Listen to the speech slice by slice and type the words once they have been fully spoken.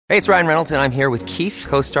Hey, it's Ryan Reynolds, and I'm here with Keith,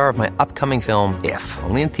 co-star of my upcoming film, If,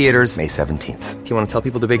 only in theaters May 17th. Do you want to tell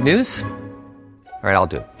people the big news? All right, I'll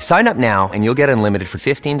do it. Sign up now and you'll get unlimited for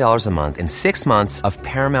 $15 a month and 6 months of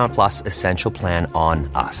Paramount Plus Essential Plan on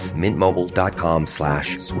us.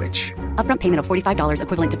 MintMobile.com/switch. Upfront payment of $45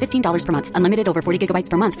 equivalent to $15 per month. Unlimited over 40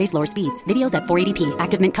 gigabytes per month. Face lower speeds. Videos at 480p.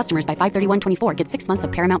 Active Mint customers by 531.24 get 6 months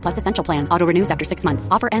of Paramount Plus Essential Plan. Auto renews after 6 months.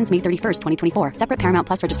 Offer ends May 31st, 2024. Separate Paramount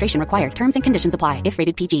Plus registration required. Terms and conditions apply if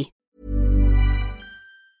rated PG.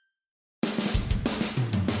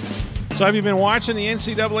 So have you been watching the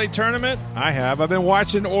NCAA tournament? I have. I've been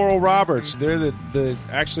watching Oral Roberts. They're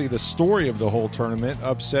actually the story of the whole tournament,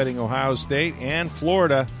 upsetting Ohio State and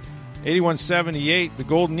Florida, 81-78. The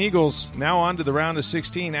Golden Eagles now on to the round of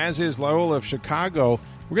 16, as is Loyola of Chicago.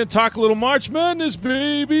 We're going to talk a little March Madness,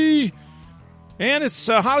 baby. And it's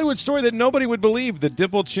a Hollywood story that nobody would believe. The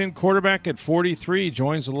dimple chin quarterback at 43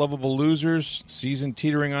 joins the lovable losers, season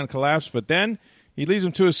teetering on collapse, but then he leads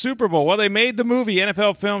them to a Super Bowl. Well, they made the movie.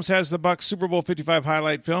 NFL Films has the Bucs Super Bowl 55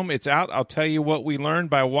 highlight film. It's out. I'll tell you what we learned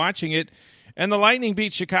by watching it. And the Lightning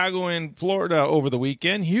beat Chicago and Florida over the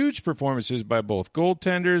weekend. Huge performances by both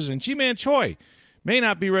goaltenders. And Ji-Man Choi may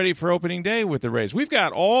not be ready for opening day with the Rays. We've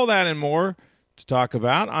got all that and more to talk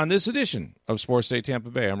about on this edition of Sports Day Tampa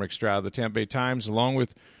Bay. I'm Rick Stroud of the Tampa Bay Times, along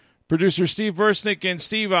with producer Steve Versnick. And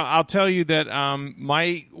Steve, I'll tell you that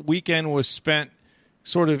my weekend was spent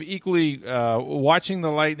sort of equally watching the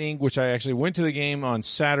Lightning, which I actually went to the game on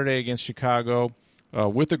Saturday against Chicago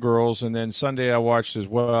with the girls, and then Sunday I watched as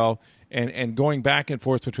well, and going back and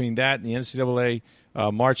forth between that and the NCAA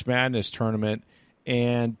March Madness tournament.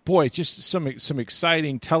 And, boy, just some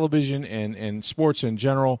exciting television and sports in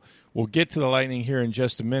general. We'll get to the Lightning here in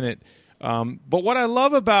just a minute. But what I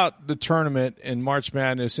love about the tournament and March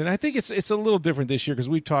Madness, and I think it's a little different this year because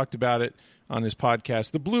we've talked about it on this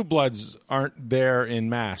podcast, the blue bloods aren't there in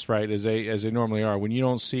mass, right, as they normally are. When you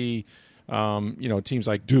don't see, teams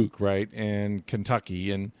like Duke, right, and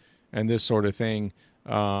Kentucky and this sort of thing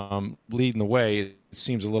leading the way, it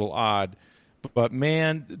seems a little odd. But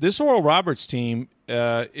man, this Oral Roberts team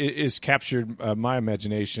is captured my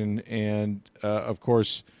imagination, and of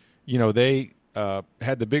course, they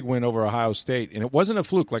had the big win over Ohio State, and it wasn't a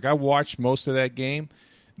fluke. Like, I watched most of that game.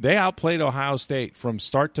 They outplayed Ohio State from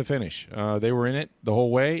start to finish. They were in it the whole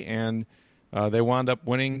way, and they wound up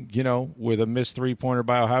winning, with a missed three-pointer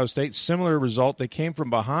by Ohio State. Similar result. They came from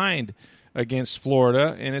behind against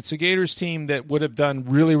Florida, and it's a Gators team that would have done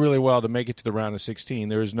really, really well to make it to the round of 16.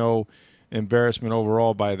 There is no embarrassment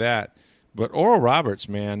overall by that. But Oral Roberts,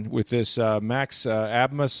 man, with this Max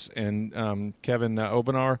Abmas and Kevin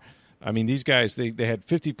Obenar, I mean, these guys, they had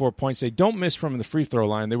 54 points. They don't miss from the free throw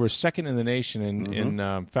line. They were second in the nation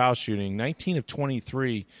in foul shooting, 19 of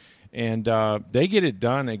 23. And they get it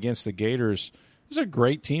done against the Gators. It's a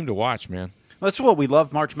great team to watch, man. That's what we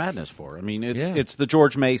love March Madness for. I mean, it's the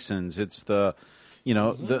George Masons. It's the,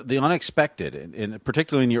 the unexpected, and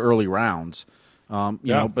particularly in the early rounds.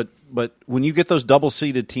 But when you get those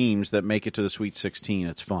double-seeded teams that make it to the Sweet 16,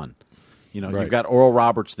 it's fun. Right. You've got Oral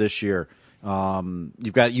Roberts this year.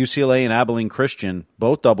 You've got UCLA and Abilene Christian,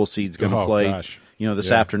 both double seeds, going to play, this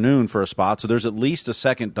afternoon for a spot. So there's at least a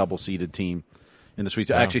second double seeded team in the Sweet.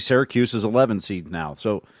 Yeah. Actually, Syracuse is 11 seed now.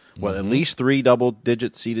 So at least 3 double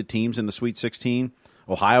digit seeded teams in the Sweet 16.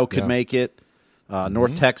 Ohio could make it.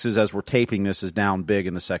 North Texas, as we're taping this, is down big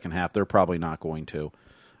in the second half. They're probably not going to.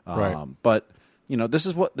 But this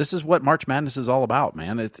is what March Madness is all about,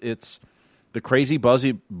 man. It's the crazy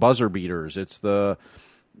buzzer beaters. It's the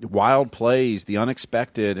wild plays, the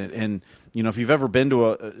unexpected, and if you've ever been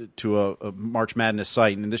to a March Madness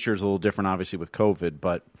site, and this year's a little different, obviously with COVID,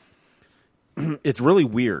 but it's really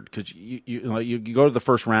weird because you go to the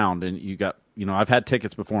first round and you got I've had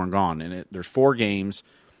tickets before and gone, and there's 4 games,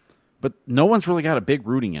 but no one's really got a big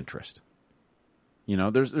rooting interest.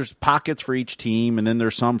 There's pockets for each team, and then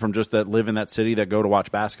there's some from just that live in that city that go to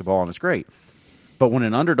watch basketball, and it's great. But when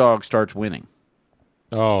an underdog starts winning,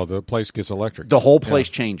 oh, the place gets electric. The whole place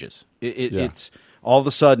changes. It's all of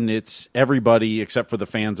a sudden it's everybody except for the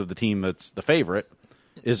fans of the team that's the favorite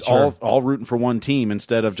is all rooting for one team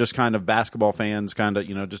instead of just kind of basketball fans, kind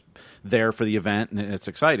of just there for the event, and it's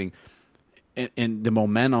exciting. And the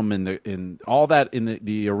momentum and all that in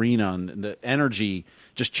the arena and the energy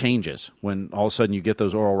just changes when all of a sudden you get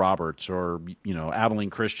those Oral Roberts or Abilene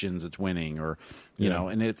Christians that's winning or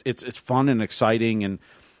and it's fun and exciting and.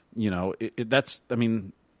 That's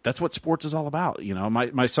what sports is all about.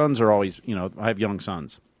 My sons are always, I have young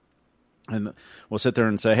sons, and we'll sit there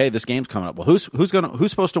and say, "Hey, this game's coming up. Well, who's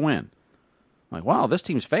supposed to win?" I'm like, wow, this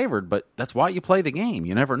team's favored, but that's why you play the game.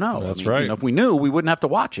 You never know. That's right. If we knew, we wouldn't have to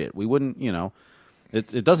watch it. We wouldn't,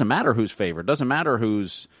 It doesn't matter who's favored. It doesn't matter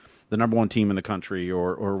who's the number one team in the country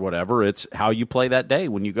or whatever. It's how you play that day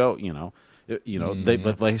when you go, they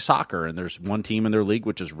play soccer, and there's one team in their league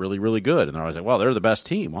which is really, really good, and they're always like, well, they're the best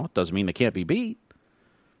team. Well, it doesn't mean they can't be beat.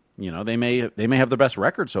 They may have the best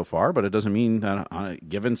record so far, but it doesn't mean that on a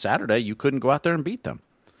given Saturday you couldn't go out there and beat them.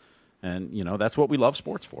 And, that's what we love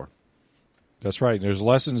sports for. That's right. There's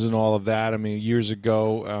lessons in all of that. I mean, years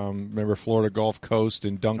ago, remember Florida Gulf Coast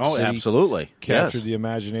and Dunk City? Oh, absolutely. Captured the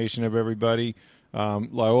imagination of everybody.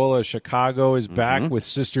 Loyola Chicago is back with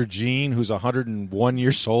Sister Jean, who's 101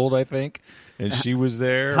 years old, I think, and she was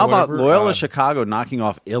there. How about Loyola Chicago knocking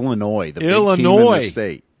off Illinois, the big team in the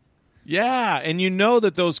state? Yeah, and you know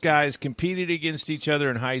that those guys competed against each other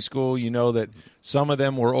in high school. You know that some of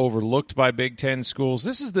them were overlooked by Big Ten schools.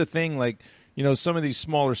 This is the thing, some of these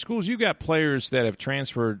smaller schools, you got players that have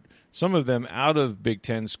transferred, some of them out of Big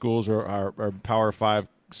Ten schools or are Power 5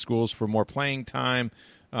 schools for more playing time.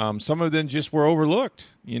 Some of them just were overlooked,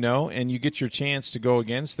 and you get your chance to go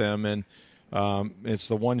against them, and it's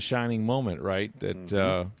the one shining moment, right,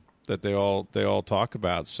 that that they all talk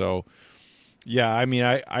about. So, yeah, I mean,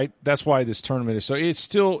 I that's why this tournament is so.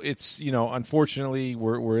 It's unfortunately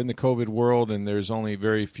we're in the COVID world, and there's only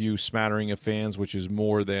very few smattering of fans, which is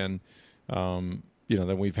more than than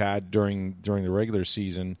we've had during the regular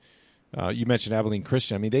season. You mentioned Abilene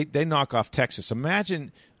Christian. I mean, they knock off Texas.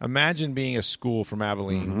 Imagine being a school from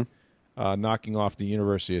Abilene knocking off the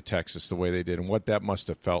University of Texas the way they did, and what that must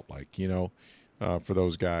have felt like, for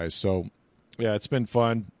those guys. So, yeah, it's been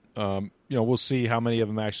fun. We'll see how many of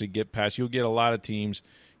them actually get past. You'll get a lot of teams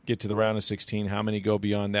get to the round of 16. How many go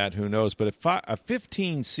beyond that, who knows? But a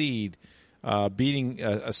 15 seed beating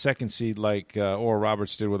a second seed like Oral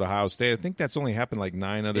Roberts did with Ohio State, I think that's only happened like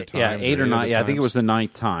 9 other times. Yeah, 8 or 9. Yeah, I think it was the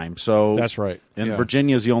 9th time. So that's right. And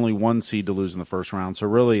Virginia's the only one seed to lose in the first round. So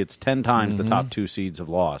really, it's 10 times the top 2 seeds have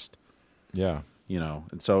lost. Yeah,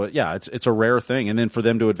 and so it's a rare thing. And then for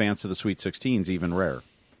them to advance to the Sweet 16 is even rare.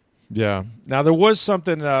 Yeah. Now there was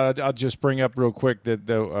something I'll just bring up real quick that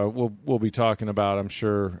we'll be talking about, I'm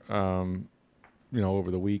sure,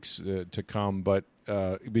 over the weeks to come, but.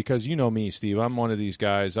 Because you know me, Steve, I'm one of these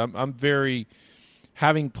guys. I'm very,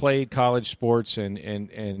 having played college sports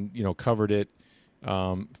and covered it,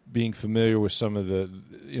 being familiar with some of the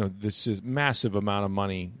this is massive amount of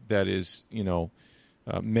money that is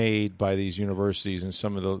made by these universities and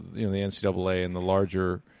some of the the NCAA and the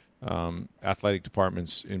larger athletic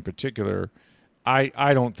departments in particular.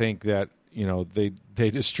 I don't think that they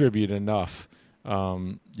distribute enough.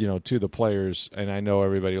 To the players, and I know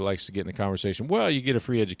everybody likes to get in the conversation. Well, you get a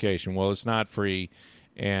free education. Well, it's not free,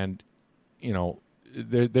 and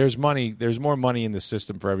there's money. There's more money in the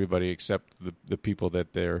system for everybody except the people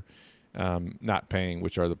that they're not paying,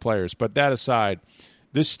 which are the players. But that aside,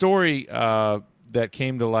 this story that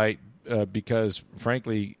came to light because,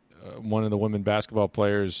 frankly, one of the women basketball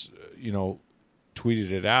players,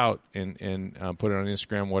 tweeted it out and put it on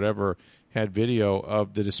Instagram, whatever. Had video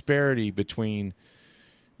of the disparity between,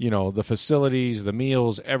 the facilities, the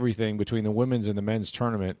meals, everything between the women's and the men's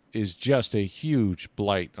tournament is just a huge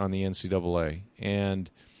blight on the NCAA. And,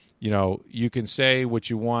 you can say what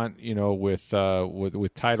you want, with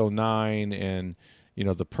Title IX and,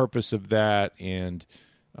 the purpose of that and,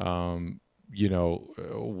 what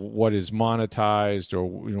is monetized or,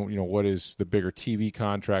 what is the bigger TV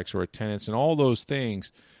contracts or attendance and all those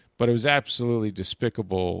things. But it was absolutely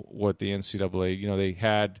despicable what the NCAA, they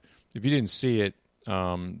had, if you didn't see it,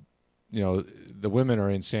 the women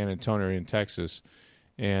are in San Antonio in Texas,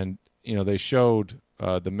 and, they showed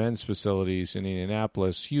the men's facilities in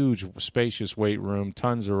Indianapolis, huge, spacious weight room,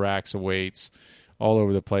 tons of racks of weights all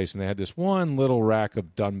over the place, and they had this one little rack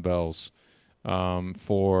of dumbbells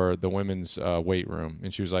for the women's weight room.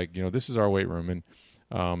 And she was like, this is our weight room. And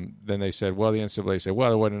then they said, well, the NCAA said, well,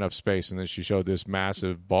 there wasn't enough space. And then she showed this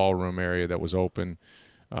massive ballroom area that was open.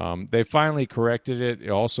 They finally corrected it. It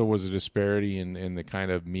also was a disparity in the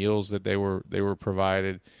kind of meals that they were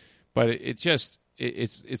provided. But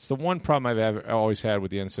it's the one problem I've always had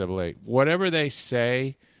with the NCAA. Whatever they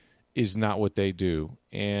say is not what they do.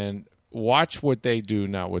 And watch what they do,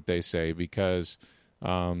 not what they say, because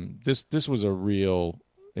this was a real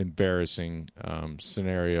embarrassing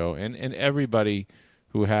scenario. And everybody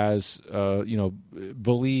who has,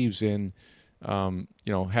 believes in,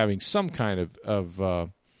 having some kind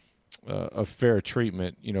of fair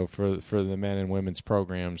treatment, for the men and women's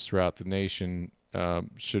programs throughout the nation,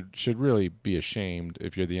 should really be ashamed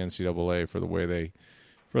if you're the NCAA for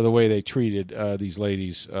the way they treated these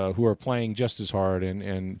ladies who are playing just as hard.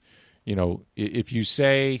 And if you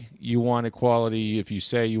say you want equality, if you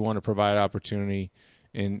say you want to provide opportunity,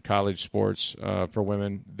 in college sports for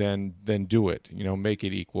women, then do it. Make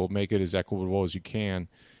it equal, make it as equitable as you can.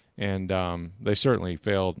 And they certainly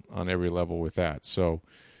failed on every level with that. So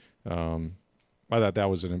I thought that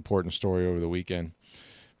was an important story over the weekend.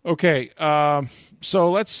 Okay, so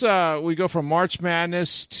let's we go from March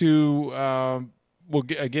Madness to we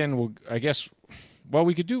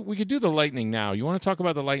could do the Lightning now. You want to talk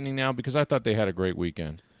about the Lightning now, because I thought they had a great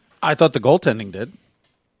weekend. I thought the goaltending did.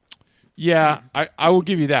 Yeah, I will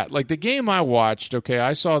give you that. Like the game I watched, okay,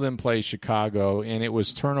 I saw them play Chicago, and it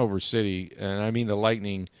was turnover city, and I mean the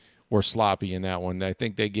Lightning were sloppy in that one. I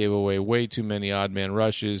think they gave away way too many odd man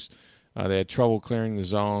rushes. They had trouble clearing the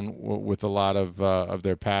zone with a lot of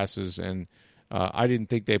their passes, and I didn't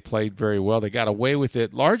think they played very well. They got away with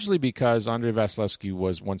it largely because Andrei Vasilevsky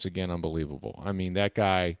was once again unbelievable. I mean, that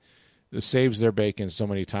guy saves their bacon so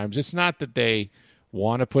many times. It's not that they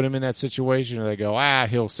want to put him in that situation or they go,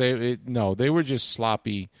 he'll save it. No, they were just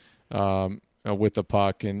sloppy with the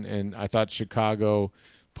puck, and I thought Chicago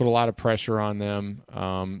put a lot of pressure on them.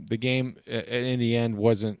 The game, in the end,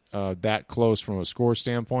 wasn't that close from a score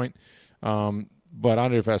standpoint. But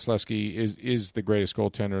Andrei Vasilevsky is the greatest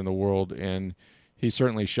goaltender in the world, and he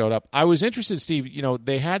certainly showed up. I was interested, Steve,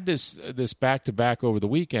 they had this back-to-back over the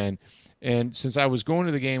weekend, and since I was going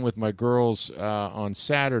to the game with my girls on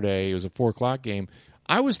Saturday, it was a 4:00 game,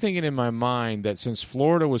 I was thinking in my mind that since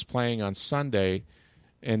Florida was playing on Sunday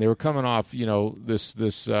and they were coming off, this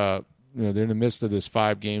they're in the midst of this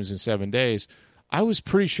 5 games in 7 days, I was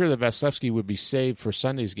pretty sure that Vasilevsky would be saved for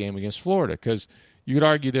Sunday's game against Florida, because you could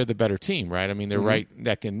argue they're the better team, right? I mean, they're right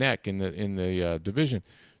neck and neck in the division.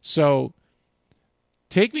 So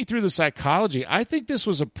take me through the psychology. I think this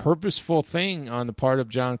was a purposeful thing on the part of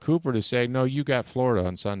John Cooper to say, no, you got Florida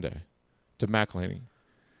on Sunday, to McElhinney.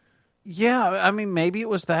 Yeah, I mean, maybe it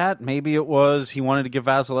was that. Maybe it was he wanted to give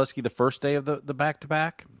Vasilevsky the first day of the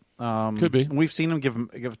back-to-back. Could be. We've seen him give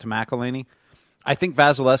it to McElhinney. I think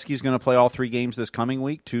Vasilevsky is going to play all 3 games this coming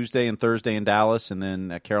week, Tuesday and Thursday in Dallas, and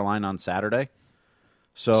then at Carolina on Saturday.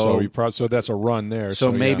 So that's a run there.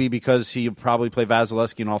 So maybe because he probably play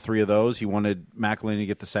Vasilevsky in all 3 of those, he wanted McElhinney to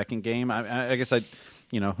get the second game. I guess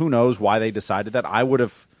who knows why they decided that. I would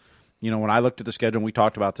have, when I looked at the schedule, and we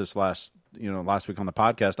talked about this last week on the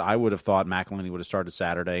podcast, I would have thought McElhinney would have started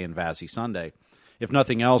Saturday and Vazzy Sunday, if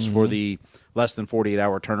nothing else, for the less than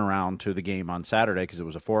 48-hour turnaround to the game on Saturday, because it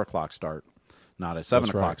was a 4:00 start, not a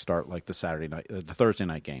 7:00 start like the Thursday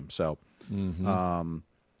night game. So,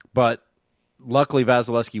 but. Luckily,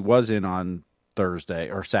 Vasilevsky was in on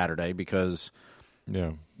Thursday or Saturday, because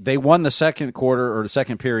they won the second quarter or the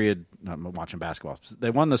second period. I'm watching basketball.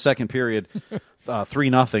 They won the second period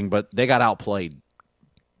 3-0, but they got outplayed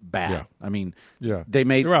bad. Yeah. I mean,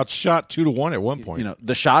 they were outshot 2-1 at one point.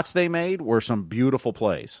 The shots they made were some beautiful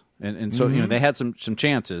plays, and so they had some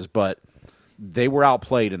chances, but they were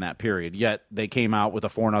outplayed in that period. Yet they came out with a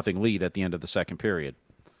 4-0 lead at the end of the second period.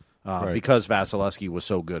 Because Vasilevsky was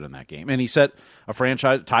so good in that game. And he tied a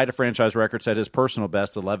franchise record, set his personal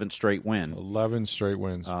best, 11 straight wins. 11 straight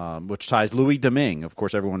wins. Which ties Louis Domingue. Of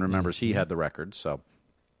course, everyone remembers he had the record. So,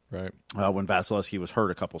 right. When Vasilevsky was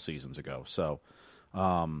hurt a couple seasons ago. So,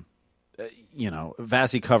 Vazzy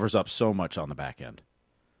covers up so much on the back end.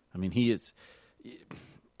 I mean, he is...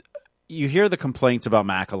 You hear the complaints about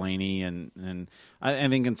McElhinney, and I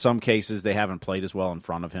think in some cases they haven't played as well in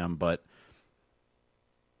front of him, but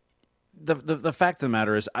The fact of the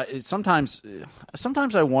matter is, sometimes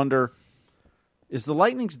I wonder, is the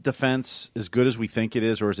Lightning's defense as good as we think it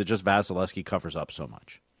is, or is it just Vasilevsky covers up so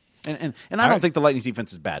much? And I don't think the Lightning's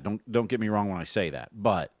defense is bad. Don't get me wrong when I say that,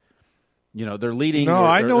 but they're leading. No,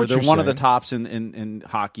 I know they're what one you're of the saying. tops in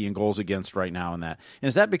hockey and goals against right now. And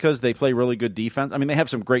is that because they play really good defense? I mean, they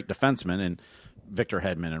have some great defensemen, and Victor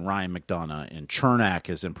Hedman and Ryan McDonough, and Chernak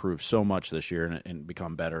has improved so much this year and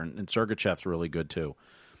become better, and Sergachev's really good too.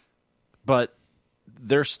 But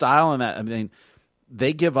their style in that, I mean,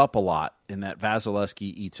 they give up a lot, and that Vasilevsky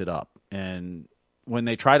eats it up. And when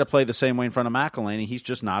they try to play the same way in front of McElhinney, he's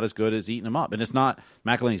just not as good as eating him up. And it's not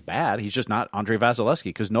McElhinney's bad; he's just not Andrei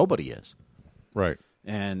Vasilevsky, because nobody is. Right.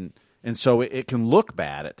 And so it can look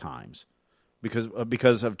bad at times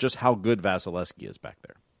because of just how good Vasilevsky is back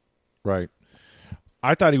there. Right.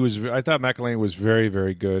 I thought McElhinney was very,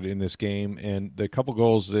 very good in this game, and the couple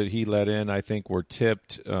goals that he let in, I think, were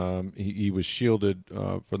tipped. He was shielded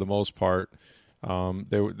for the most part.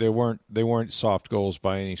 They weren't soft goals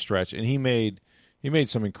by any stretch, and he made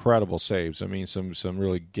some incredible saves. I mean, some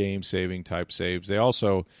really game-saving type saves. They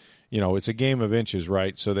also, it's a game of inches,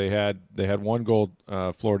 right? So they had one goal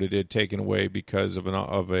Florida did taken away because of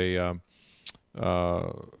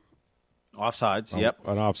Offsides, yep.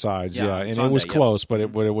 On offsides, yeah. And Sunday, it was close, but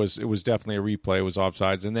it was definitely a replay. It was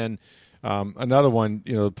offsides. And then another one,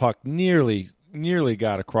 the puck nearly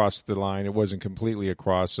got across the line. It wasn't completely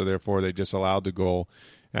across, so therefore they disallowed the goal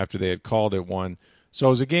after they had called it one. So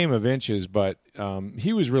it was a game of inches, but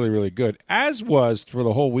he was really, really good, as was for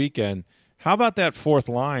the whole weekend. How about that fourth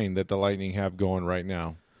line that the Lightning have going right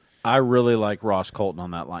now? I really like Ross Colton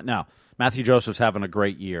on that line. Now, Matthew Joseph's having a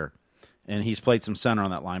great year, and he's played some center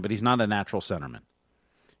on that line, but he's not a natural centerman.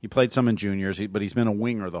 He played some in juniors, but he's been a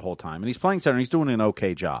winger the whole time. And he's playing center, and he's doing an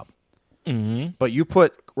okay job. Mm-hmm. But you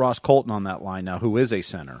put Ross Colton on that line now, who is a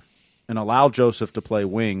center, and allow Joseph to play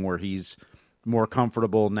wing where he's more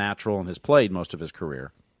comfortable, natural, and has played most of his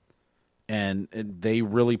career. And they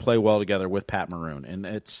really play well together with Pat Maroon. And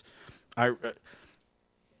it's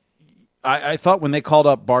I thought when they called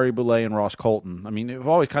up Barré-Boulet and Ross Colton, I mean, I've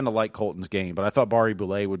always kind of liked Colton's game, but I thought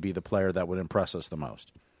Barré-Boulet would be the player that would impress us the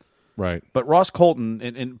most. Right. But Ross Colton,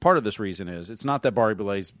 and part of this reason is it's not that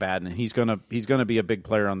Barré-Boulet's bad, and he's gonna be a big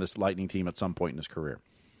player on this Lightning team at some point in his career.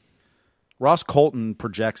 Ross Colton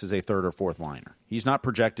projects as a third or fourth liner. He's not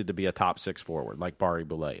projected to be a top six forward like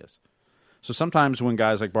Barré-Boulet is. So sometimes when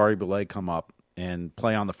guys like Barré-Boulet come up and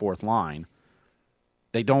play on the fourth line,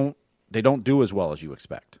 they don't do as well as you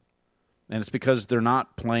expect. And it's because they're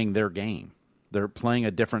not playing their game. They're playing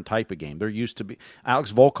a different type of game. They're used to be.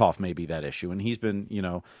 Alex Volkov may be that issue, and he's been,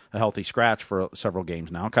 a healthy scratch for several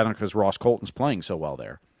games now, kind of because Ross Colton's playing so well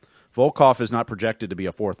there. Volkov is not projected to be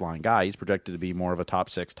a fourth line guy. He's projected to be more of a top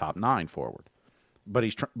six, top nine forward.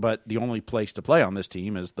 But the only place to play on this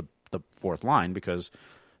team is the fourth line because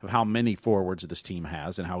of how many forwards this team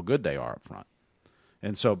has and how good they are up front.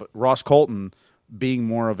 And so, but Ross Colton being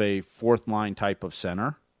more of a fourth line type of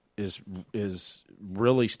center is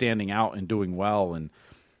really standing out and doing well, and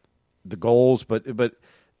the goals, but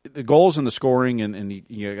the goals and the scoring, and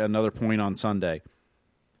you got another point on Sunday.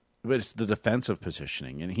 But it's the defensive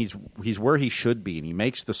positioning, and he's where he should be, and he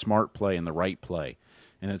makes the smart play and the right play,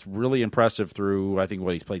 and it's really impressive through, I think,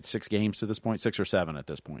 he's played 6 games to this point, 6 or 7 at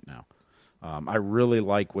this point now. I really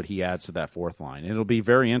like what he adds to that fourth line. And it'll be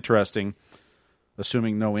very interesting,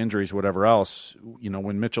 assuming no injuries, whatever else,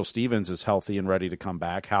 when Mitchell Stevens is healthy and ready to come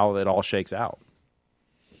back, how it all shakes out.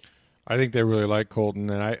 I think they really like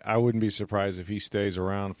Colton, and I wouldn't be surprised if he stays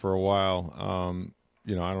around for a while.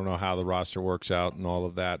 I don't know how the roster works out and all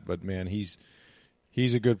of that, but man, he's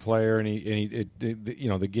a good player, and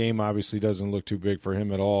the game obviously doesn't look too big for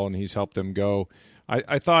him at all, and he's helped them go.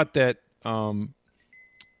 I thought that,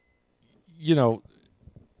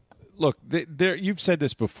 look, you've said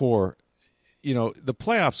this before. The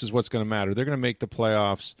playoffs is what's going to matter. They're going to make the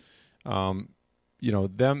playoffs. Them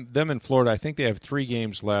in Florida, I think they have 3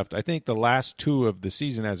 games left. I think the last 2 of the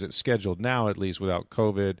season as it's scheduled now, at least without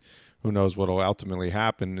COVID, who knows what will ultimately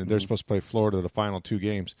happen. And they're supposed to play Florida the final 2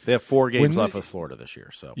 games. They have 4 games left with Florida this year.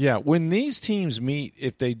 So yeah, when these teams meet,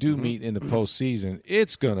 if they do meet in the postseason,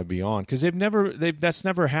 it's going to be on because that's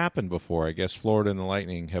never happened before. I guess Florida and the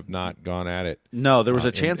Lightning have not gone at it. No, there was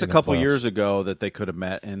a chance a couple years ago that they could have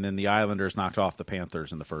met, and then the Islanders knocked off the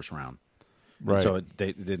Panthers in the first round. Right. So it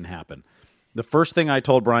didn't happen. The first thing I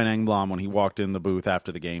told Brian Engblom when he walked in the booth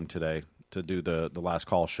after the game today to do the last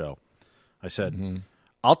call show, I said,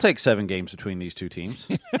 I'll take 7 games between these 2 teams.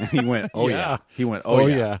 And he went, oh, yeah. He went, oh,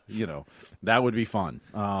 yeah. That would be fun.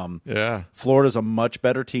 Yeah. Florida's a much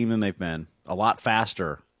better team than they've been, a lot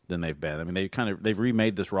faster than they've been. I mean, they've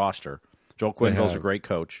remade this roster. Joel Quenneville's a great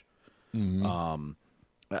coach. Mm-hmm.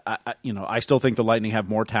 I still think the Lightning have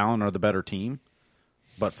more talent, are the better team,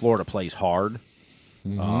 but Florida plays hard.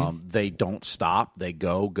 Mm-hmm. They don't stop. They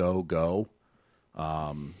go, go, go.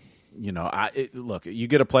 Look, you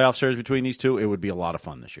get a playoff series between these 2, it would be a lot of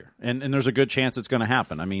fun this year. And there's a good chance it's going to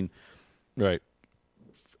happen. I mean, right.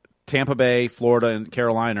 Tampa Bay, Florida, and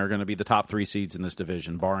Carolina are going to be the top 3 seeds in this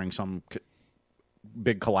division, barring some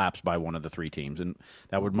big collapse by one of the 3 teams. And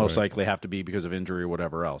that would most likely have to be because of injury or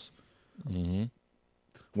whatever else. Mm-hmm.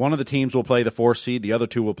 One of the teams will play the 4th seed. The other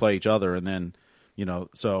 2 will play each other. And then,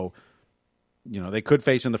 they could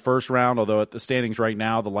face in the first round, although at the standings right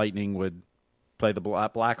now, the Lightning would play the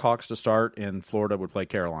Blackhawks to start, and Florida would play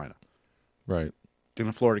Carolina. Right. And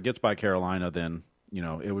if Florida gets by Carolina, then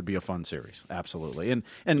it would be a fun series, absolutely,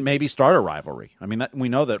 and maybe start a rivalry. I mean, we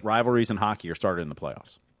know that rivalries in hockey are started in the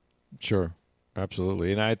playoffs. Sure,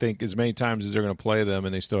 absolutely, and I think as many times as they're going to play them,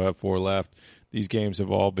 and they still have 4 left, these games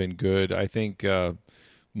have all been good. I think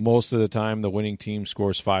most of the time the winning team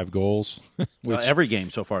scores 5 goals. Every game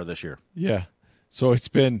so far this year. Yeah, so it's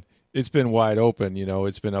been wide open,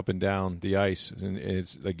 it's been up and down the ice. And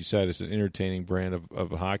it's, like you said, it's an entertaining brand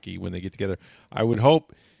of hockey when they get together. I would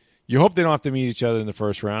hope, You hope they don't have to meet each other in the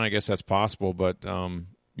first round. I guess that's possible, but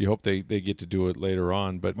you hope they get to do it later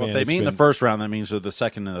on. But if they meet in the first round, that means they're the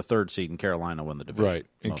second and the third seed, and Carolina win the division. Right,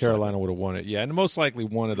 and Carolina would have won it. Yeah, and most likely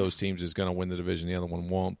one of those teams is going to win the division. The other one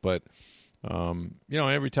won't. But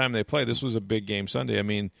every time they play, this was a big game Sunday. I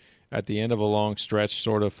mean, at the end of a long stretch,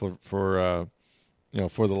 sort of for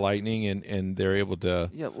the Lightning, and they're able to.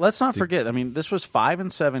 Yeah, let's not forget. I mean, this was 5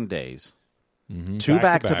 and 7 days, 2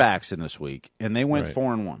 back-to-backs in this week, and they went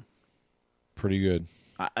 4-1. Pretty good.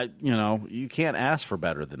 You can't ask for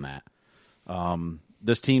better than that.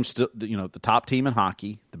 This team's still, the top team in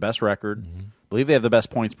hockey, the best record. I believe they have the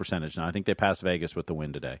best points percentage now. I think they passed Vegas with the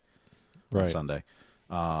win today, on Sunday.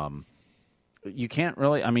 You can't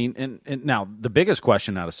really. I mean, and now the biggest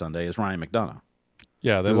question out of Sunday is Ryan McDonagh.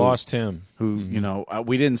 Yeah, they lost him. Who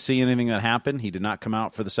we didn't see anything that happened. He did not come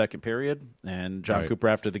out for the second period, and John Cooper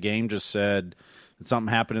after the game just said that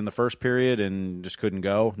something happened in the first period and just couldn't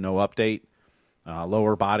go. No update.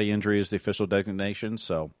 Lower body injury is the official designation.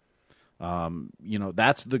 So,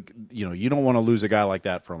 that's you don't want to lose a guy like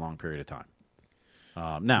that for a long period of time.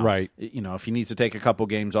 Now, if he needs to take a couple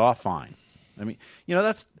games off, fine. I mean,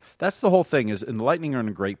 that's the whole thing and the Lightning are in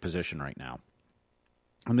a great position right now.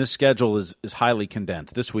 And this schedule is highly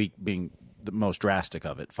condensed, this week being the most drastic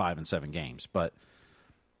of it, 5 and 7 games. But,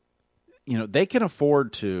 they can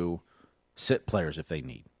afford to sit players if they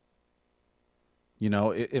need.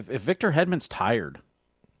 If Victor Hedman's tired,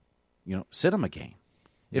 sit him a game.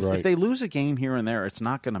 If they lose a game here and there, it's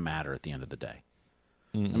not going to matter at the end of the day.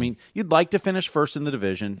 Mm-mm. I mean, you'd like to finish first in the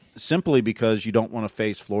division simply because you don't want to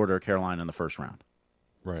face Florida or Carolina in the first round.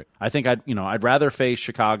 Right. I think I'd rather face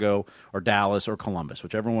Chicago or Dallas or Columbus,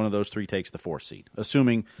 whichever one of those three takes the 4th seed,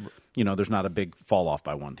 assuming there's not a big fall off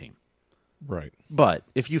by one team. Right. But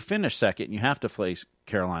if you finish second and you have to face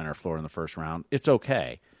Carolina or Florida in the first round, it's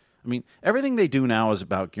okay. I mean, everything they do now is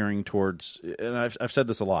about gearing towards, and I've said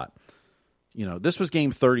this a lot. This was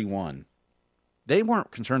game 31. They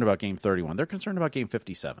weren't concerned about game 31. They're concerned about game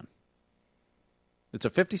 57. It's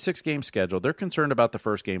a 56-game schedule. They're concerned about the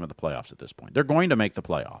first game of the playoffs at this point. They're going to make the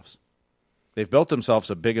playoffs. They've built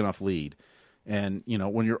themselves a big enough lead. And,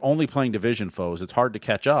 when you're only playing division foes, it's hard to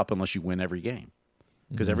catch up unless you win every game.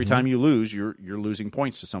 Because every time you lose, you're losing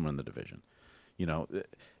points to someone in the division.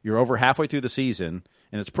 You're over halfway through the season,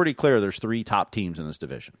 and it's pretty clear there's 3 top teams in this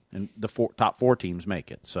division. And the top 4 teams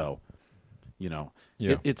make it. So,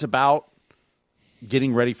 it's about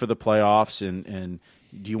getting ready for the playoffs and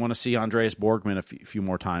do you want to see Andreas Borgman a few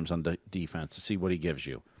more times on defense to see what he gives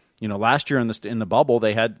you? Last year in the bubble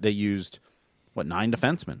they used 9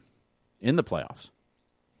 defensemen in the playoffs.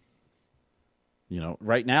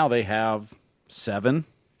 Right now they have 7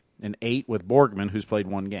 and 8 with Borgman, who's played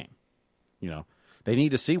 1 game. They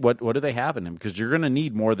need to see what do they have in him, because you're going to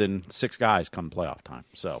need more than 6 guys come playoff time.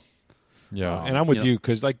 So. Yeah, and I'm with you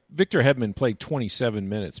because Victor Hedman played 27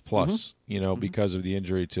 minutes plus, because of the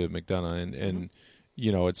injury to McDonagh, and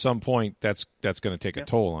at some point that's going to take a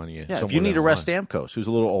toll on you. Yeah, if you need to rest Stamkos, who's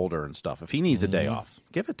a little older and stuff, if he needs a day off,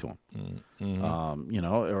 give it to him.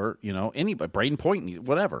 Or anybody, Braden Point,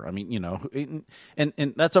 whatever. I mean,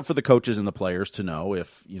 and that's up for the coaches and the players to know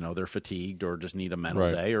if they're fatigued or just need a mental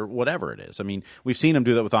day or whatever it is. I mean, we've seen him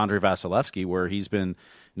do that with Andrei Vasilevsky, where he's been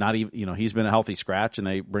he's been a healthy scratch, and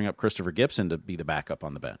they bring up Christopher Gibson to be the backup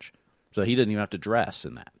on the bench, so he didn't even have to dress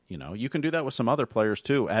in that. You can do that with some other players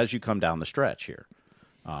too as you come down the stretch here.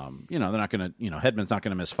 They're not going to, Hedman's not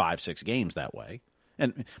going to miss 5-6 games that way.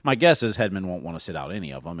 And my guess is Hedman won't want to sit out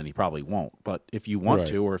any of them, and he probably won't. But if you want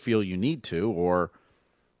to, or feel you need to, or,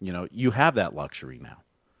 you have that luxury now.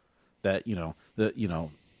 That,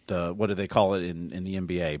 the what do they call it in the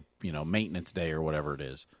NBA, maintenance day or whatever it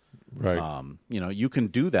is. Right. You can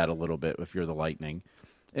do that a little bit if you're the Lightning.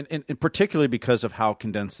 And particularly because of how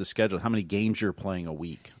condensed the schedule, how many games you're playing a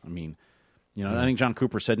week. I mean, I think John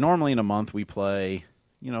Cooper said normally in a month we play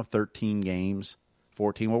 13 games,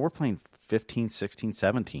 14. Well, we're playing 15, 16,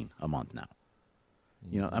 17 a month now.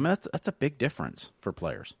 I mean, that's a big difference for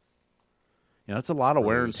players. That's a lot of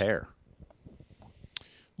wear and tear.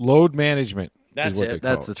 Load management. That's it.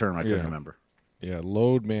 That's the term I couldn't remember. Yeah,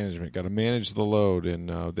 load management. Got to manage the load,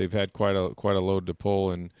 and they've had quite a load to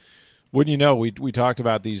pull. And wouldn't you know, we talked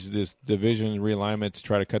about this division realignment to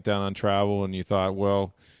try to cut down on travel, and you thought,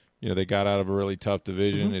 well, they got out of a really tough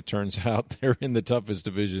division. Mm-hmm. It turns out they're in the toughest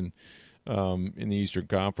division in the Eastern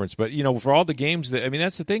Conference. But, for all the games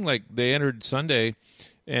that's the thing. Like, they entered Sunday,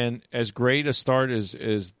 and as great a start as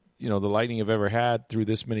the Lightning have ever had through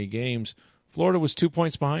this many games, Florida was 2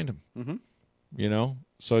 points behind them. Mm-hmm.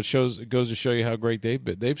 So it goes to show you how great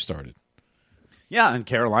they've started. Yeah, and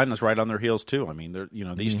Carolina's right on their heels too. I mean,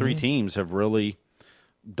 these 3 teams have really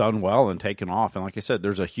done well and taken off. And like I said,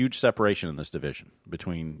 there's a huge separation in this division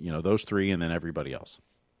between those three and then everybody else.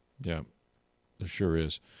 Yeah, there sure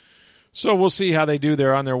is. So we'll see how they do.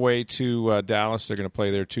 They're on their way to Dallas. They're going to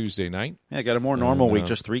play there Tuesday night. Yeah, got a more normal week,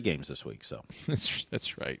 just 3 games this week. So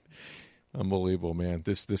that's right. Unbelievable, man.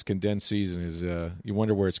 This condensed season is you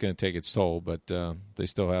wonder where it's going to take its toll, but they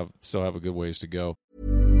still have a good ways to go.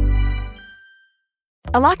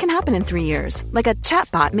 A lot can happen in 3 years, like a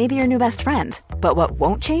chatbot may be your new best friend. But what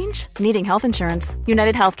won't change? Needing health insurance.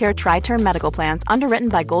 United Healthcare Tri-Term Medical Plans, underwritten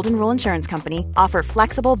by Golden Rule Insurance Company, offer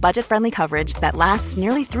flexible, budget-friendly coverage that lasts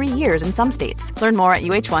nearly 3 years in some states. Learn more at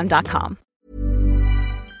uh1.com.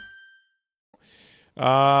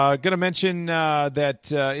 Going to mention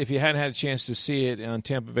that if you hadn't had a chance to see it on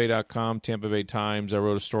TampaBay.com, Tampa Bay Times, I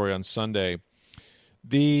wrote a story on Sunday.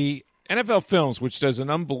 The NFL Films, which does an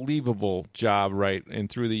unbelievable job, right? And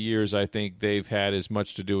through the years, I think they've had as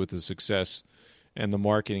much to do with the success and the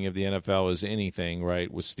marketing of the NFL as anything,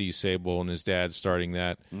 right? With Steve Sable and his dad starting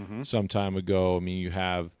that some time ago. I mean, you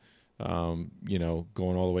have, going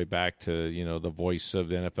all the way back to, the voice of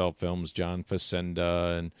the NFL Films, John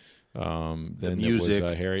Facenda, and then music. It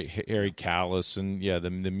was Harry Callis, and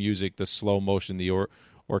the music, the slow motion, the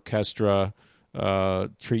orchestra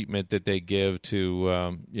treatment that they give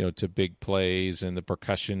to to big plays and the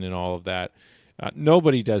percussion and all of that.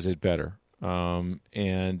 Nobody does it better,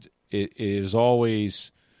 and it is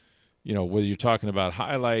always, whether you're talking about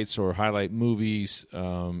highlights or highlight movies,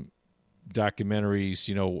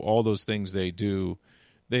 documentaries, all those things they do.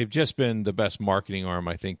 They've just been the best marketing arm,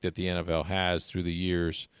 I think, that the NFL has through the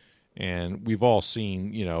years. And we've all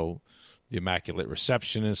seen, the Immaculate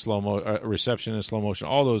Reception in slow motion,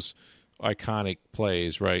 all those iconic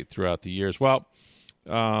plays, right, throughout the years. Well,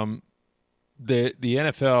 the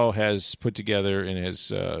NFL has put together and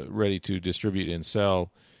is ready to distribute and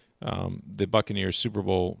sell the Buccaneers Super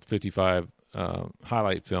Bowl 55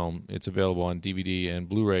 highlight film. It's available on DVD and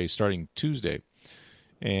Blu-ray starting Tuesday.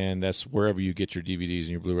 And that's wherever you get your DVDs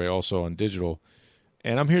and your Blu-ray, also on digital.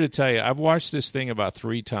 And I'm here to tell you, I've watched this thing about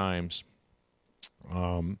 3 times.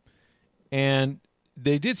 And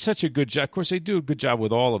they did such a good job. Of course, they do a good job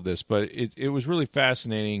with all of this, but it was really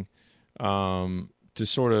fascinating to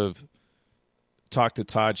sort of talk to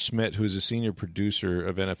Todd Schmidt, who's a senior producer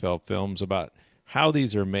of NFL Films, about how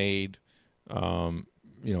these are made,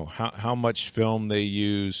 how much film they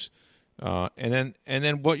use, and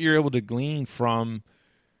then what you're able to glean from,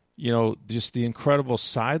 just the incredible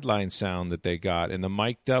sideline sound that they got and the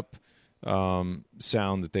mic'd up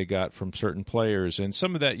sound that they got from certain players. And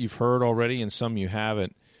some of that you've heard already and some you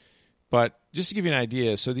haven't. But just to give you an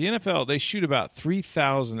idea, so the NFL, they shoot about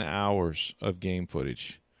 3,000 hours of game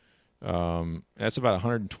footage. That's about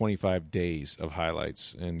 125 days of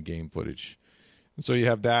highlights and game footage. And so you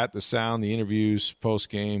have that, the sound, the interviews,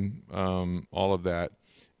 post-game, all of that.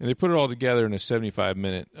 And they put it all together in a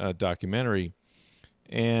 75-minute documentary.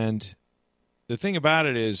 And the thing about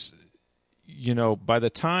it is, by the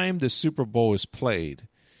time the Super Bowl is played,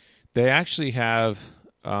 they actually have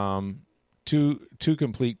two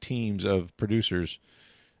complete teams of producers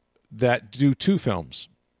that do 2 films,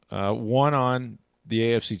 one on the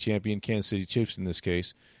AFC champion, Kansas City Chiefs in this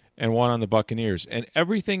case, and one on the Buccaneers. And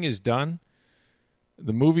everything is done,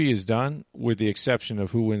 the movie is done, with the exception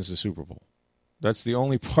of who wins the Super Bowl. That's the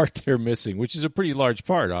only part they're missing, which is a pretty large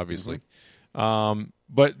part, obviously.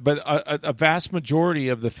 But a vast majority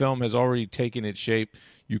of the film has already taken its shape.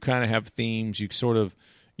 You kind of have themes. You sort of,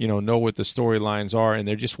 know what the storylines are, and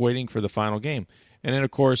they're just waiting for the final game. And then,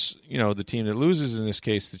 of course, the team that loses, in this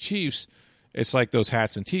case, the Chiefs, it's like those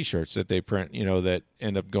hats and T-shirts that they print, that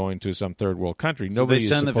end up going to some third world country. Nobody they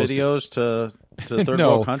send the videos to third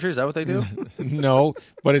world countries? Is that what they do? No,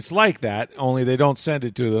 but it's like that, only they don't send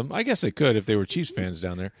it to them. I guess they could if they were Chiefs fans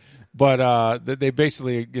down there. But they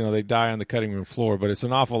basically, they die on the cutting room floor. But it's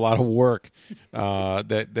an awful lot of work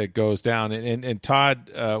that goes down. And Todd,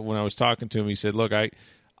 when I was talking to him, he said, "Look,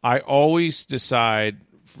 I always decide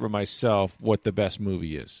for myself what the best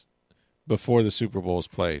movie is before the Super Bowl is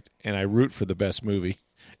played, and I root for the best movie."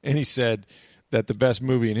 And he said that the best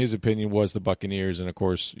movie, in his opinion, was the Buccaneers, and of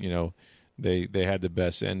course, they had the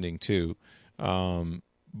best ending too.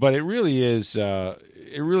 But it really is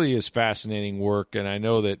fascinating work, and I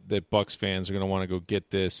know that Bucs fans are going to want to go get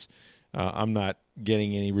this. I'm not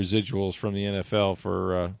getting any residuals from the NFL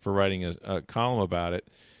for writing a column about it.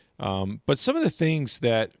 But some of the things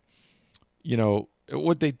that,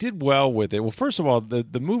 what they did well with it. Well, first of all,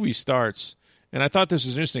 the movie starts, and I thought this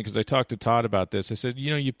was interesting because I talked to Todd about this. I said,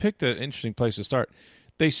 you picked an interesting place to start.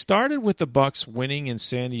 They started with the Bucs winning in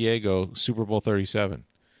San Diego Super Bowl 37,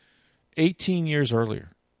 18 years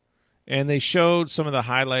earlier. And they showed some of the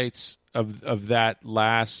highlights of that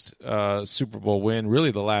last Super Bowl win,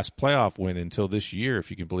 really the last playoff win until this year,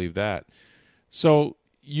 if you can believe that. So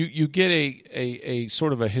you get a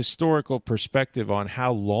sort of a historical perspective on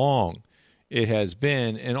how long it has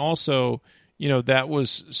been, and also, that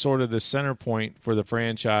was sort of the center point for the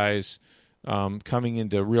franchise coming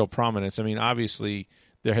into real prominence. I mean, obviously,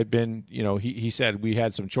 there had been, he said we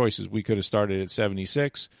had some choices. We could have started at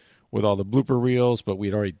 76 with all the blooper reels, but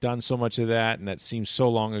we'd already done so much of that, and that seems so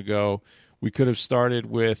long ago. We could have started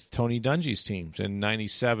with Tony Dungy's teams in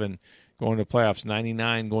 97 going to playoffs,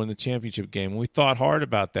 99 going to the championship game. We thought hard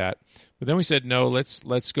about that, but then we said, no,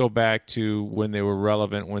 let's go back to when they were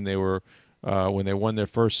relevant, when they won their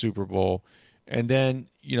first Super Bowl. And then,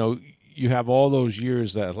 you have all those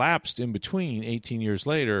years that elapsed in between, 18 years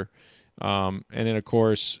later. And then, of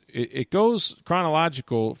course, it goes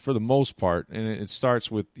chronological for the most part. And it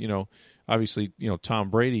starts with, obviously,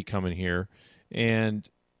 Tom Brady coming here and,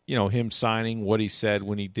 him signing what he said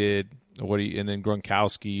when he did, and then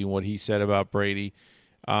Gronkowski and what he said about Brady.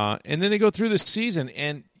 And then they go through the season.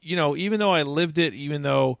 And, even though I lived it, even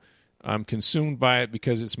though I'm consumed by it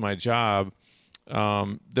because it's my job,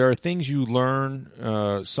 there are things you learn,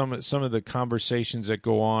 some of the conversations that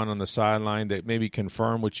go on the sideline that maybe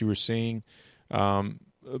confirm what you were seeing.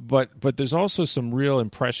 But there's also some real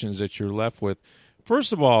impressions that you're left with.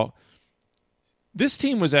 First of all, this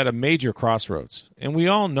team was at a major crossroads, and we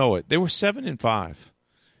all know it. They were 7-5,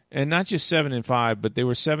 and not just 7-5, but they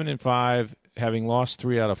were 7-5, having lost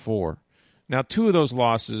 3 out of 4. Now, 2 of those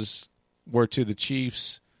losses were to the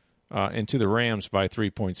Chiefs and to the Rams by 3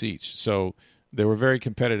 points each. So they were very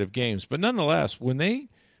competitive games. But nonetheless, when they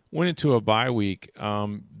went into a bye week,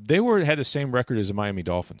 they had the same record as the Miami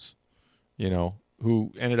Dolphins,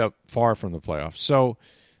 who ended up far from the playoffs. So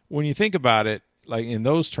when you think about it, like in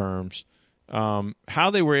those terms, how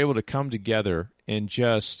they were able to come together and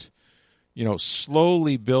just,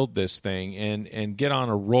 slowly build this thing and get on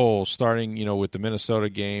a roll, starting, with the Minnesota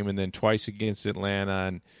game and then twice against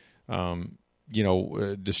Atlanta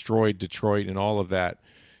and, destroyed Detroit and all of that.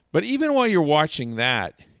 But even while you're watching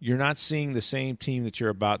that, you're not seeing the same team that you're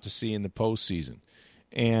about to see in the postseason.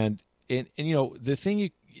 And the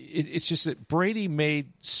thing it's just that Brady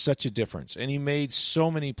made such a difference, and he made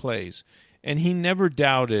so many plays, and he never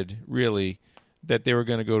doubted really that they were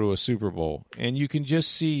going to go to a Super Bowl. And you can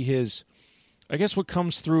just see I guess what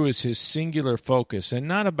comes through is his singular focus, and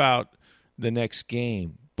not about the next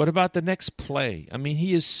game, but about the next play. I mean,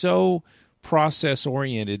 he is so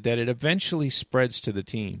process-oriented that it eventually spreads to the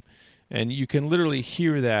team. And you can literally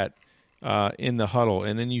hear that in the huddle.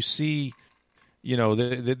 And then you see,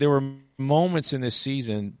 there were moments in this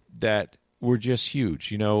season that were just huge.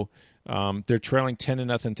 They're trailing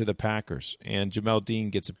 10-0 to the Packers, and Jamel Dean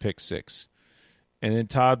gets a pick 6. And then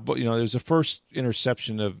Todd, it was the first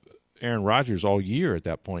interception of Aaron Rodgers all year at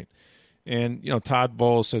that point. And, Todd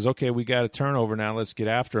Bowles says, okay, we got a turnover now. Let's get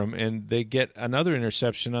after him. And they get another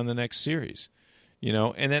interception on the next series,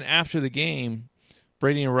 And then after the game,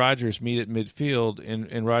 Brady and Rodgers meet at midfield,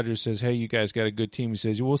 and Rodgers says, hey, you guys got a good team. He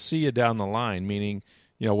says, we'll see you down the line, meaning,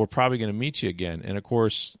 we're probably going to meet you again. And, of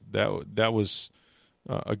course, that was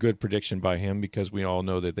a good prediction by him because we all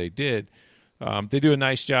know that they did. They do a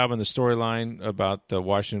nice job on the storyline about the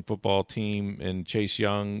Washington football team and Chase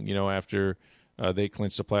Young, after they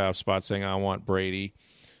clinched the playoff spot, saying, I want Brady.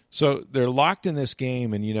 So they're locked in this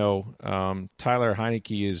game, and, Tyler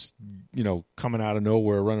Heineke is, coming out of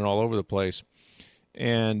nowhere, running all over the place.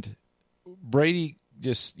 And Brady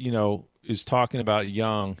just, is talking about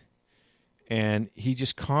Young, and he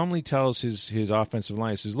just calmly tells his offensive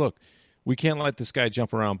line, he says, look, we can't let this guy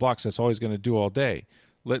jump around blocks. That's all he's going to do all day.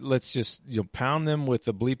 Let's just pound them with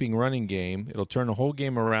the bleeping running game. It'll turn the whole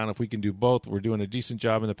game around if we can do both. We're doing a decent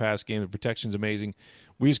job in the pass game. The protection's amazing.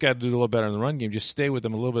 We just got to do a little better in the run game. Just stay with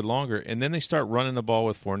them a little bit longer. And then they start running the ball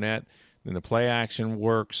with Fournette. Then the play action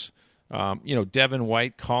works. Devin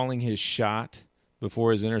White calling his shot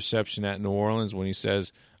before his interception at New Orleans when he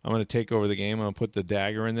says, I'm going to take over the game. I'm going to put the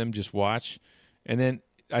dagger in them. Just watch. And then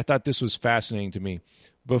I thought this was fascinating to me.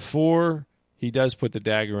 Before he does put the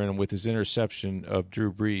dagger in him with his interception of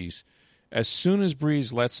Drew Brees, as soon as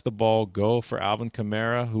Brees lets the ball go for Alvin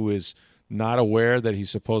Kamara, who is not aware that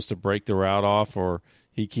he's supposed to break the route off, or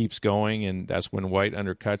he keeps going, and that's when White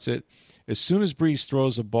undercuts it. As soon as Brees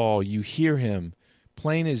throws the ball, you hear him,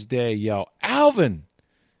 plain as day, yell, Alvin!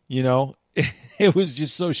 It was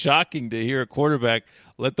just so shocking to hear a quarterback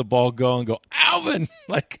let the ball go and go, Alvin!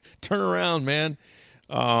 Like, turn around, man.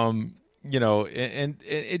 And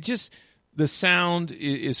it just, the sound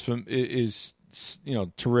is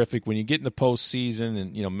terrific when you get in the postseason,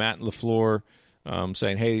 and Matt LaFleur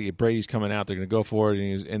saying, "Hey, Brady's coming out. They're going to go for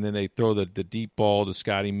it." And then they throw the deep ball to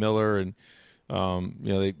Scotty Miller, and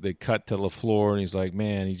they cut to LaFleur, and he's like,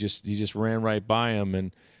 "Man, he just ran right by him."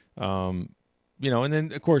 And and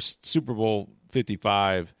then of course Super Bowl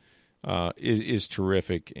 55 is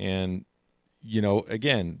terrific. And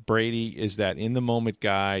again, Brady is that in the moment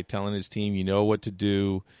guy telling his team, what to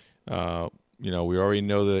do. We already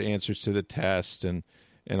know the answers to the test and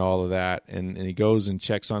all of that. And he goes and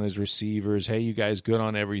checks on his receivers. Hey, you guys good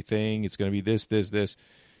on everything? It's going to be this.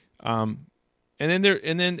 And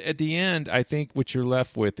then at the end, I think what you're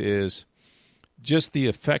left with is just the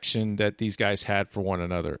affection that these guys had for one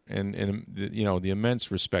another, and the immense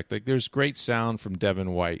respect. Like, there's great sound from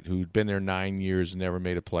Devin White, who'd been there 9 years and never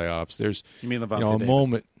made a playoffs. There's you mean Levante David?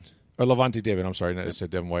 Moment, or Levante David. I'm sorry, I said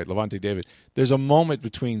Devin White. Levante David. There's a moment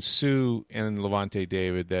between Sue and Levante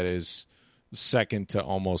David that is second to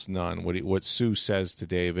almost none. What Sue says to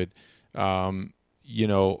David, all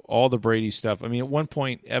the Brady stuff. I mean, at one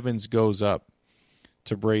point, Evans goes up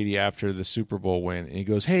to Brady after the Super Bowl win, and he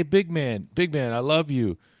goes, "Hey, big man, I love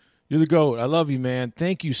you. You're the GOAT. I love you, man.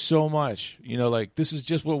 Thank you so much. This is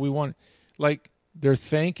just what we want." Like, they're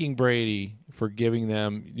thanking Brady for giving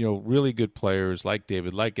them, really good players like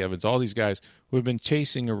David, like Evans, all these guys who have been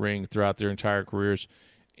chasing a ring throughout their entire careers.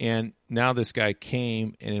 And now this guy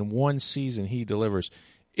came, and in one season he delivers.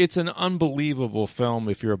 It's an unbelievable film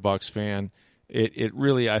if you're a Bucs fan. It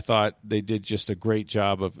really, I thought they did just a great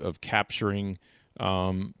job of capturing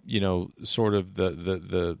sort of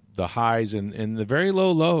the highs and the very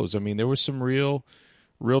low lows. I mean, there was some real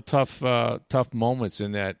tough moments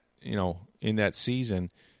in that, in that season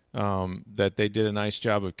that they did a nice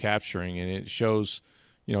job of capturing, and it shows,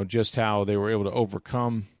 just how they were able to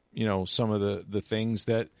overcome, some of the things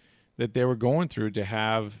that they were going through to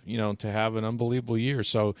have an unbelievable year.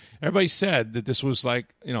 So everybody said that this was like,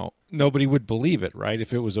 nobody would believe it, right?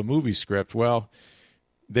 If it was a movie script. Well,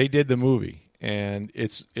 they did the movie. And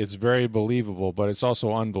it's very believable, but it's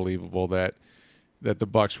also unbelievable that the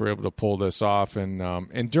Bucs were able to pull this off,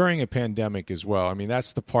 and during a pandemic as well. I mean,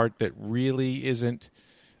 that's the part that really isn't.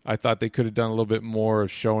 I thought they could have done a little bit more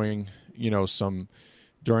of showing, some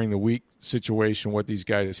during the week situation, what these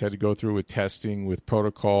guys had to go through with testing, with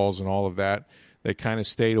protocols, and all of that. They kind of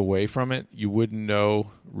stayed away from it. You wouldn't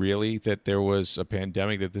know really that there was a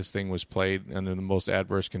pandemic, that this thing was played under the most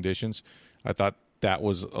adverse conditions. I thought that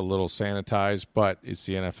was a little sanitized, but it's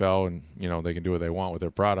the NFL, and they can do what they want with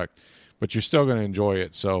their product. But you're still going to enjoy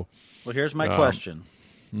it. So, well, here's my question: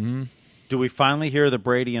 Do we finally hear the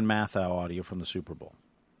Brady and Mathau audio from the Super Bowl?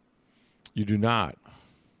 You do not.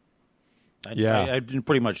 I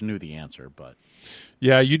pretty much knew the answer, but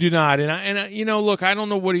yeah, you do not. And look, I don't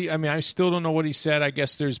know what I still don't know what he said. I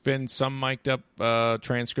guess there's been some mic'd up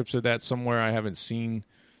transcripts of that somewhere. I haven't seen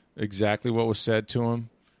exactly what was said to him.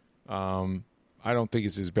 I don't think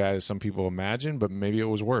it's as bad as some people imagine, but maybe it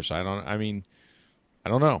was worse. I don't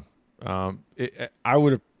know. I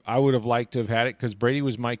would have liked to have had it because Brady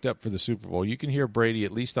was mic'd up for the Super Bowl. You can hear Brady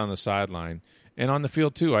at least on the sideline and on the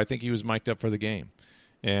field too. I think he was mic'd up for the game,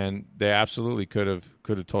 and they absolutely could have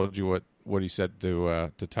told you what he said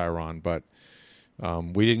to Tyron, but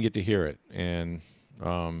we didn't get to hear it, and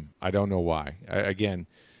I don't know why. I can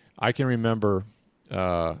remember.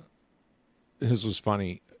 This was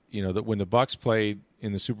funny. That when the Bucs played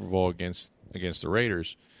in the Super Bowl against the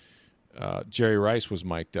Raiders, Jerry Rice was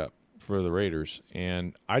mic'd up for the Raiders,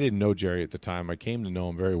 and I didn't know Jerry at the time. I came to know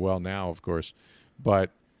him very well now, of course,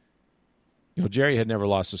 but Jerry had never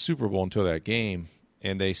lost a Super Bowl until that game,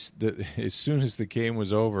 and as soon as the game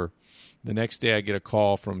was over, the next day I get a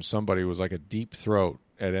call from somebody who was like a deep throat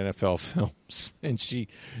at NFL Films, and she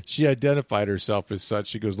identified herself as such.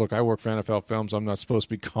 She goes, "Look, I work for NFL Films. I'm not supposed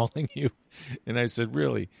to be calling you." And I said,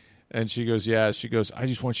 "Really?" And she goes, "Yeah." She goes, "I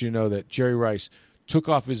just want you to know that Jerry Rice took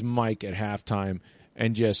off his mic at halftime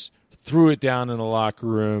and just threw it down in the locker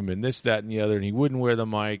room, and this, that, and the other, and he wouldn't wear the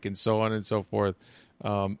mic, and so on and so forth."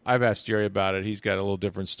 I've asked Jerry about it. He's got a little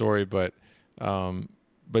different story, but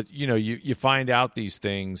you find out these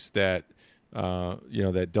things that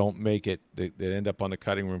that don't make it, that end up on the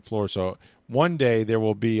cutting room floor. So one day there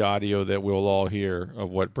will be audio that we'll all hear of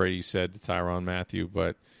what Brady said to Tyrann Mathieu,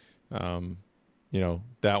 but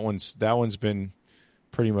that one's been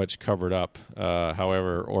pretty much covered up.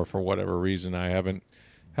 However, or for whatever reason, I haven't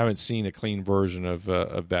seen a clean version of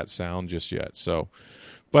that sound just yet. So,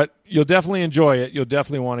 but you'll definitely enjoy it. You'll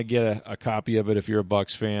definitely want to get a copy of it if you're a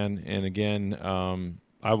Bucs fan. And again,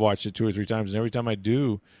 I've watched it 2 or 3 times, and every time I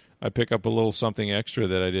do, I pick up a little something extra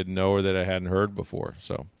that I didn't know or that I hadn't heard before.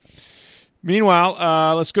 So,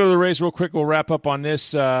 Meanwhile, let's go to the Rays real quick. We'll wrap up on this.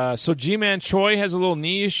 So G-Man Choi has a little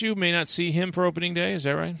knee issue. May not see him for opening day. Is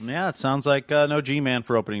that right? Yeah, it sounds like no G-Man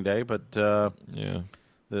for opening day, but yeah,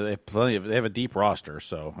 they have a deep roster.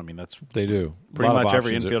 So I mean, they do pretty much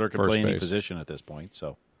every infielder can play any position at this point.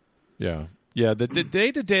 So yeah. The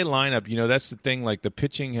day-to-day lineup. That's the thing. Like the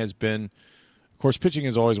pitching has been. Of course, pitching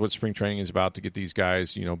is always what spring training is about, to get these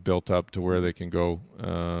guys, built up to where they can go,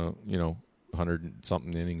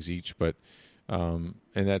 100-something innings each. But and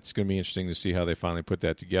that's going to be interesting to see how they finally put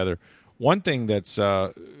that together. One thing that's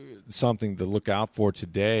something to look out for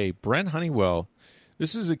today, Brent Honeywell.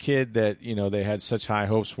 This is a kid that, they had such high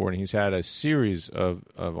hopes for, and he's had a series of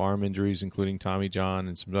arm injuries, including Tommy John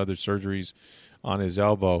and some other surgeries on his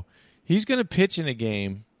elbow. He's going to pitch in a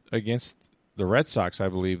game against the Red Sox, I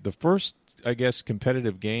believe. The first, I guess,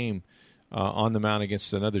 competitive game on the mound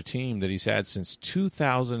against another team that he's had since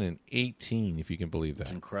 2018, if you can believe that.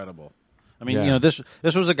 It's incredible. I mean, this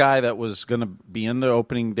was a guy that was going to be in the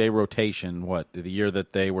opening day rotation, the year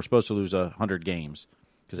that they were supposed to lose 100 games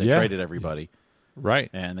because they traded everybody. Right.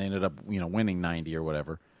 And they ended up, winning 90 or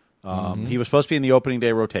whatever. He was supposed to be in the opening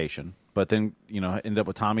day rotation, but then, ended up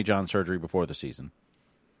with Tommy John surgery before the season.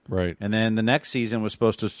 Right. And then the next season was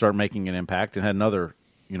supposed to start making an impact and had another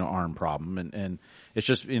arm problem, and it's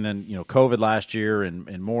just, and then COVID last year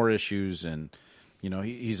and more issues, and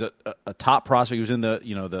he's a top prospect. He was in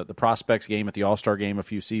the prospects game at the All-Star game a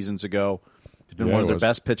few seasons ago. He's been one of their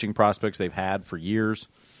best pitching prospects they've had for years.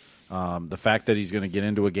 The fact that he's going to get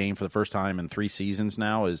into a game for the first time in 3 seasons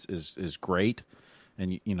now is great.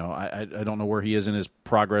 And I don't know where he is in his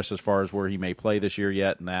progress as far as where he may play this year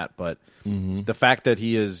yet, and that. But the fact that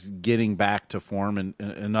he is getting back to form and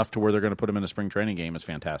enough to where they're going to put him in a spring training game is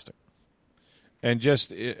fantastic. And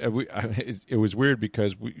just it was weird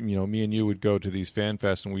because me and you would go to these fan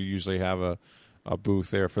fests, and we usually have a booth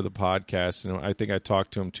there for the podcast. And I think I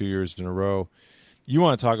talked to him 2 years in a row. You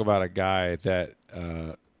want to talk about a guy that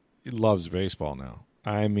loves baseball now?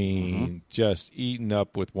 I mean, just eaten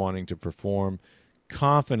up with wanting to perform.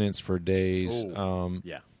 Confidence for days. No,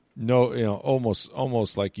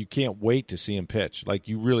 almost like you can't wait to see him pitch. Like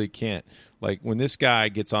you really can't. Like when this guy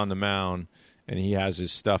gets on the mound and he has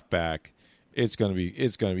his stuff back, he's going to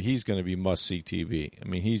be must see TV. I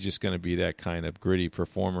mean, he's just going to be that kind of gritty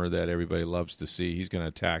performer that everybody loves to see. He's going to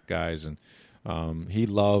attack guys, and he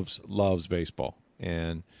loves baseball.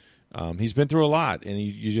 And he's been through a lot, and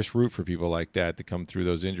you just root for people like that to come through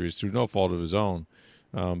those injuries through no fault of his own.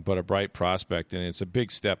 But a bright prospect, and it's a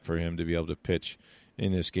big step for him to be able to pitch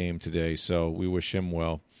in this game today. So we wish him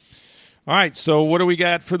well. All right, so what do we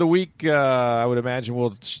got for the week? I would imagine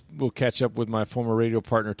we'll catch up with my former radio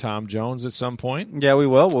partner Tom Jones at some point. Yeah, we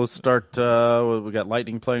will. We'll start. We got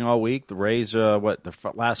Lightning playing all week. The Rays,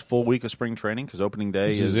 the last full week of spring training because opening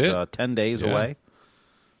day is 10 days away.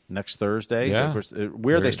 Next Thursday. Yeah.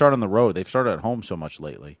 Weird. They start on the road. They've started at home so much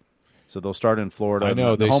lately. So they'll start in Florida. I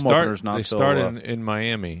know. The home opener's not they start in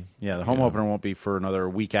Miami. Yeah, the home opener won't be for another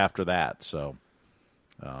week after that. So,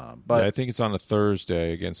 but I think it's on a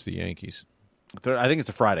Thursday against the Yankees. I think it's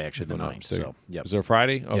a Friday, actually, the 9th. So, yep. Is there a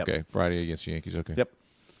Friday? Okay, yep. Friday against the Yankees. Okay. Yep.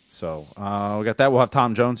 So we got that. We'll have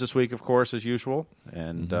Tom Jones this week, of course, as usual,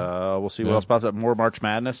 and we'll see what else pops up. More March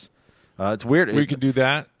Madness. It's weird. We could do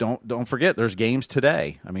that. Don't forget, there's games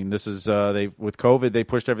today. I mean, this is with COVID, they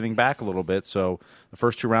pushed everything back a little bit. So the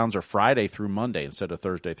first 2 rounds are Friday through Monday instead of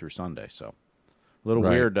Thursday through Sunday. So a little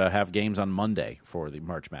weird to have games on Monday for the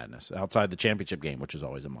March Madness outside the championship game, which is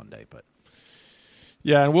always a Monday. But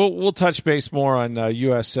yeah, and we'll touch base more on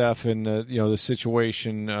USF and the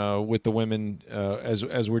situation with the women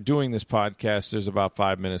as we're doing this podcast. There's about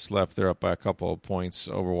 5 minutes left. They're up by a couple of points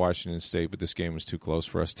over Washington State, but this game was too close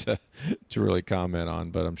for us to really comment on.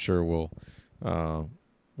 But I'm sure we'll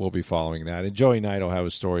be following that. And Joey Knight will have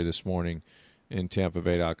a story this morning in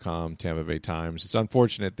TampaBay.com, Tampa Bay Times. It's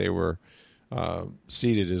unfortunate they were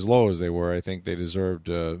seated as low as they were. I think they deserved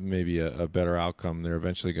maybe a better outcome. They're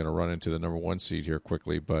eventually going to run into the number 1 seed here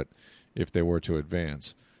quickly, but if they were to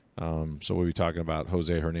advance. So we'll be talking about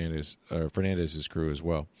Jose Fernandez's crew as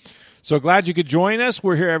well. So glad you could join us.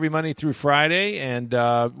 We're here every Monday through Friday, and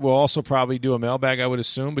we'll also probably do a mailbag, I would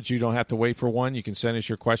assume, but you don't have to wait for one. You can send us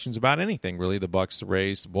your questions about anything, really, the Bucks, the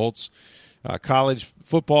Rays, the Bolts, college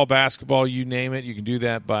football, basketball, you name it. You can do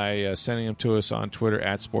that by sending them to us on Twitter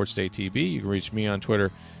at SportsDayTV. You can reach me on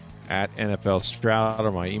Twitter at NFL Stroud,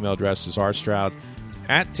 or my email address is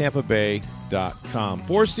rstroud@tampabay.com.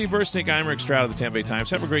 For Steve Versnick, I'm Rick Stroud of the Tampa Bay Times.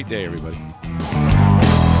 Have a great day, everybody.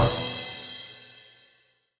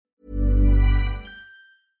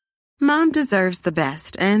 Mom Mom deserves the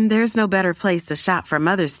best, and there's no better place to shop for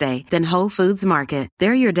Mother's Day than Whole Foods Market.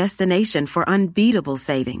 They're your destination for unbeatable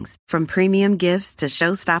savings, from premium gifts to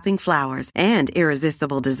show-stopping flowers and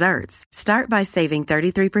irresistible desserts. Start by saving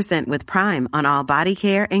 33% with Prime on all body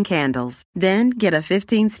care and candles. Then get a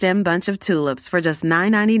 15-stem bunch of tulips for just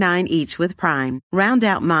 $9.99 each with Prime. Round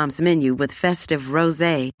out Mom's menu with festive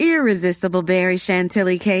rosé, irresistible berry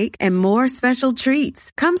chantilly cake, and more special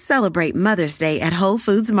treats. Come celebrate Mother's Day at Whole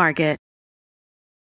Foods Market.